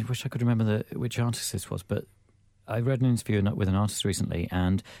 I wish I could remember which artist this was, but I read an interview with an artist recently,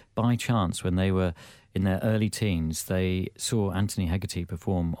 and by chance, when they were in their early teens, they saw Anthony Hegarty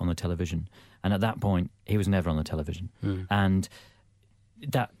perform on the television, and at that point, he was never on the television, and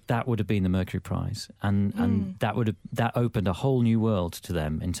that would have been the Mercury Prize, and that opened a whole new world to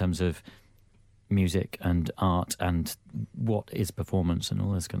them in terms of music and art and what is performance and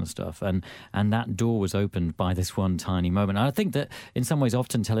all this kind of stuff, and that door was opened by this one tiny moment. And I think that in some ways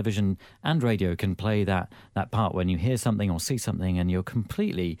often television and radio can play that part when you hear something or see something and you're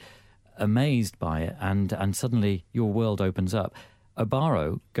completely amazed by it, and suddenly your world opens up.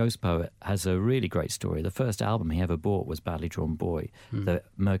 Obaro, Ghost Poet, has a really great story. The first album he ever bought was Badly Drawn Boy, the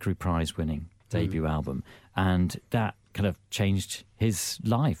Mercury Prize winning debut album, and that kind of changed his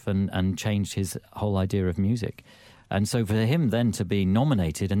life and changed his whole idea of music. And so for him then to be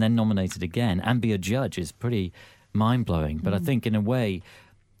nominated and then nominated again and be a judge is pretty mind-blowing. But I think in a way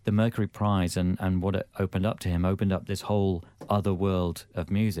the Mercury Prize and what it opened up to him opened up this whole other world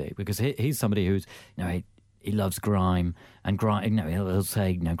of music, because he's somebody who's he loves grime, and grime, he'll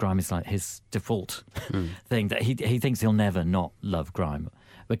say, grime is like his default thing, that he thinks he'll never not love grime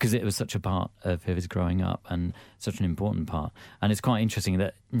because it was such a part of his growing up and such an important part. And it's quite interesting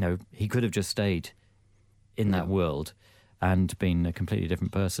that, he could have just stayed in that world and been a completely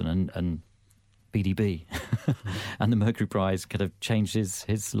different person, and BDB and the Mercury Prize could have changed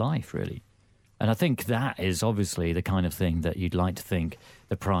his life, really. And I think that is obviously the kind of thing that you'd like to think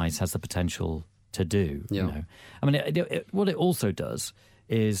the prize has the potential to do. Yeah. I mean, what it also does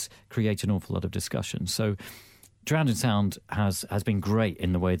is create an awful lot of discussion. So Drowned in Sound has been great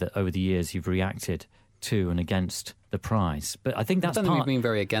in the way that over the years you've reacted to and against the prize. But I think that's I don't think we've been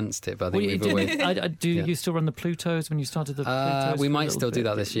very against it, but I think we've always... You still run the Plutos when you started the Plutos? We might still do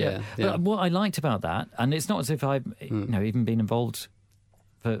that this year. Yeah. But what I liked about that, and it's not as if I've even been involved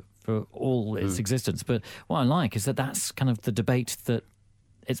for all its existence, but what I like is that that's kind of the debate that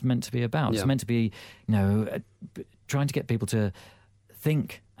it's meant to be about. It's meant to be, trying to get people to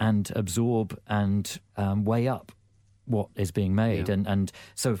think and absorb and weigh up what is being made, and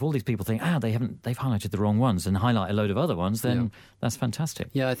so if all these people think they've highlighted the wrong ones and highlight a load of other ones, then that's fantastic.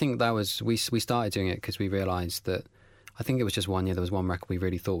 Yeah, I think that was we started doing it because we realised that, I think it was just 1 year, there was one record we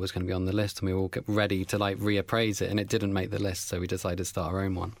really thought was going to be on the list, and we were all ready to reappraise it, and it didn't make the list, so we decided to start our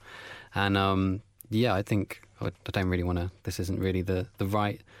own one. And I think I don't really want to, this isn't really the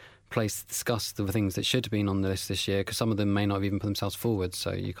right place to discuss the things that should have been on the list this year, because some of them may not have even put themselves forward,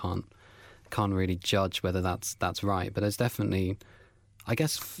 so you can't really judge whether that's right. But there's definitely, I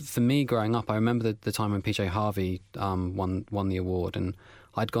guess for me growing up, I remember the time when PJ Harvey won the award, and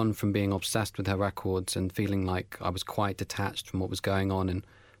I'd gone from being obsessed with her records and feeling like I was quite detached from what was going on in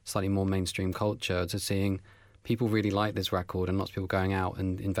slightly more mainstream culture, to seeing people really like this record and lots of people going out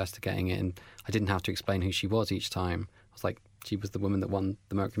and investigating it, and I didn't have to explain who she was each time. I was like, she was the woman that won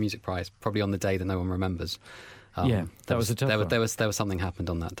the Mercury Music Prize, probably on the day that no one remembers. That was a tough one. There was something happened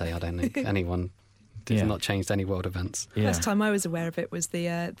on that day. I don't think anyone has not changed any world events. First time I was aware of it was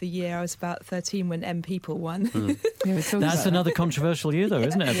the year I was about 13 when M People won. That's another controversial year, though,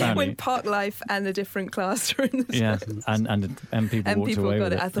 isn't it? Apparently, when Park Life and a different class were in the and M People walked away got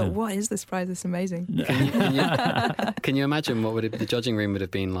with it. I thought, what is this prize? It's amazing. Can you imagine what the judging room would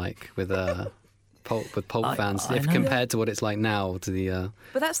have been like with Pulp fans, if compared to what it's like now to the...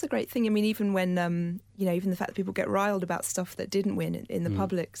 But that's the great thing. I mean, even when, even the fact that people get riled about stuff that didn't win in the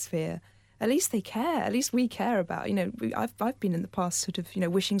public sphere, at least they care. At least we care about, I've been in the past sort of,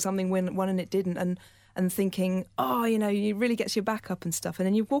 wishing something won and it didn't, and thinking, it really gets your back up and stuff. And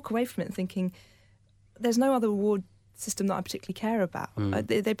then you walk away from it thinking, there's no other award system that I particularly care about.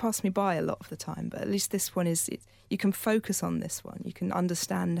 They pass me by a lot of the time, but at least this one you can focus on this one. You can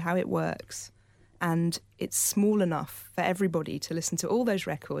understand how it works. And it's small enough for everybody to listen to all those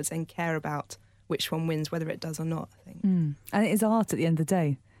records and care about which one wins, whether it does or not, I think. And it is art at the end of the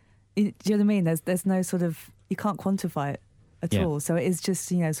day. Do you know what I mean? There's no sort of, you can't quantify it at all. So it is just,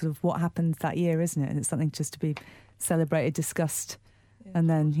 sort of what happened that year, isn't it? And it's something just to be celebrated, discussed. Yeah. And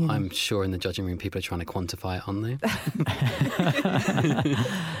then, I'm sure in the judging room people are trying to quantify it, aren't they?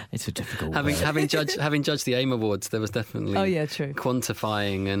 It's a difficult having judged the AIM Awards, there was definitely true.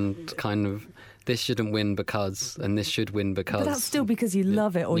 quantifying and kind of, this shouldn't win because, and this should win because. But that's still because you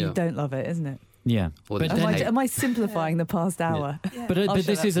love it or you don't love it, isn't it? Yeah. But am I simplifying the past hour? Yeah. But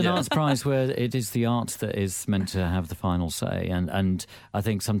this is an arts prize where it is the art that is meant to have the final say, and I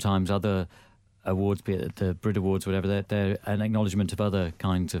think sometimes other awards, be it the Brit Awards, whatever, they're an acknowledgement of other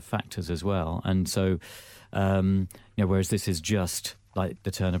kinds of factors as well. And so, whereas this is just like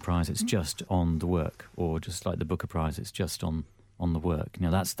the Turner Prize, it's just on the work, or just like the Booker Prize, it's just on the work.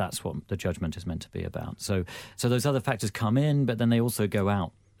 That's what the judgment is meant to be about. So those other factors come in, but then they also go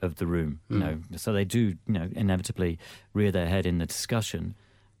out of the room. So they do, inevitably rear their head in the discussion,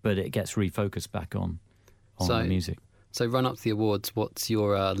 but it gets refocused back on the music. So run up to the awards, what's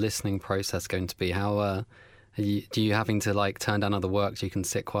your listening process going to be? How do you having to turn down other work so you can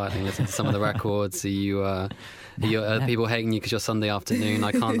sit quietly and listen to some of the records? Are people hating you because you're Sunday afternoon?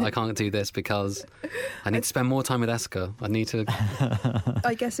 I can't do this because I need to spend more time with Esker. I need to.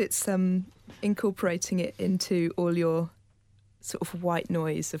 I guess it's incorporating it into all your sort of white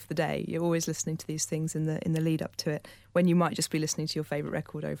noise of the day. You're always listening to these things in the lead up to it, when you might just be listening to your favourite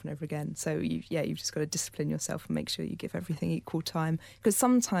record over and over again. So you've just got to discipline yourself and make sure you give everything equal time, because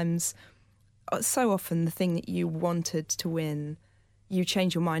sometimes, so often, the thing that you wanted to win, you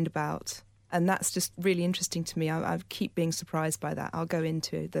change your mind about, and that's just really interesting to me. I keep being surprised by that. I'll go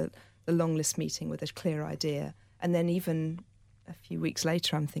into the long list meeting with a clear idea, and then even a few weeks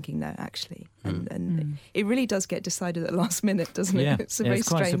later, I'm thinking, no, actually. And it really does get decided at the last minute, doesn't it? Yeah, It's a very it's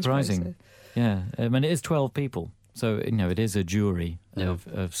quite strange surprising. process. Yeah, I mean, it is 12 people. So, it is a jury Yeah.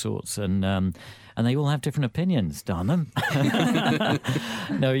 of sorts. And they all have different opinions, darn them.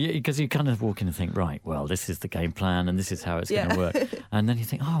 No, because you kind of walk in and think, right, well, this is the game plan and this is how it's going to work. And then you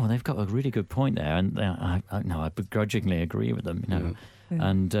think, oh, well, they've got a really good point there. And I begrudgingly agree with them,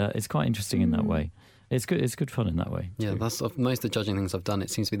 And it's quite interesting in that way. It's good fun in that way. Yeah, too. that's most of the judging things I've done. It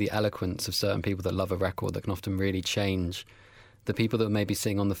seems to be the eloquence of certain people that love a record that can often really change the people that may be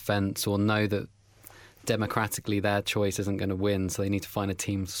sitting on the fence or know that democratically their choice isn't going to win, so they need to find a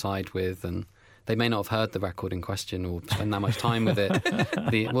team to side with, and they may not have heard the record in question or spend that much time with it.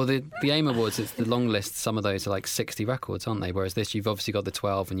 The AIM Awards, it's the long list. Some of those are like 60 records, aren't they? Whereas this, you've obviously got the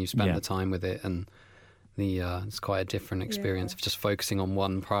 12 and you've spent the time with it, and it's quite a different experience of just focusing on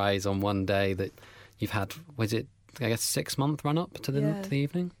one prize on one day that you've had. Was it, I guess, 6-month run up to the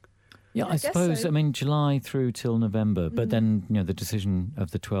evening? Yeah, I suppose. so. I mean, July through till November, but then the decision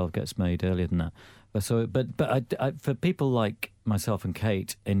of the 12 gets made earlier than that. So, but I, for people like myself and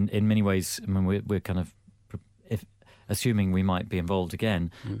Kate, in many ways, I mean, we're kind of, assuming we might be involved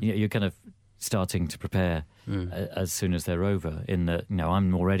again, you're kind of starting to prepare as soon as they're over. In that,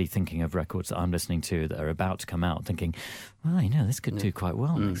 I'm already thinking of records that I'm listening to that are about to come out, thinking, well, this could do quite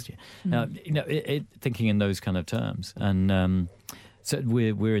well next year. Thinking in those kind of terms, and so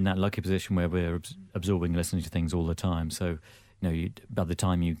we're in that lucky position where we're absorbing, listening to things all the time. So, by the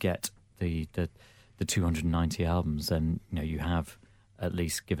time you get the 290 albums, then you have at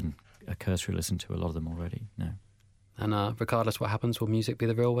least given a cursory listen to a lot of them already. And regardless what happens, will music be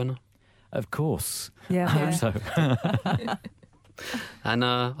the real winner? Of course. Yeah. I hope so. And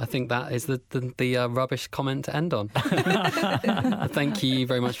I think that is the rubbish comment to end on. Thank you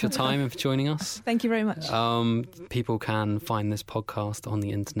very much for your time and for joining us. Thank you very much. People can find this podcast on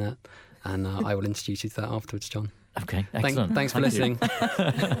the internet, and I will introduce you to that afterwards, John. Okay, excellent. Thanks for listening.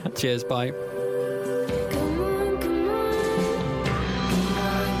 Cheers, bye.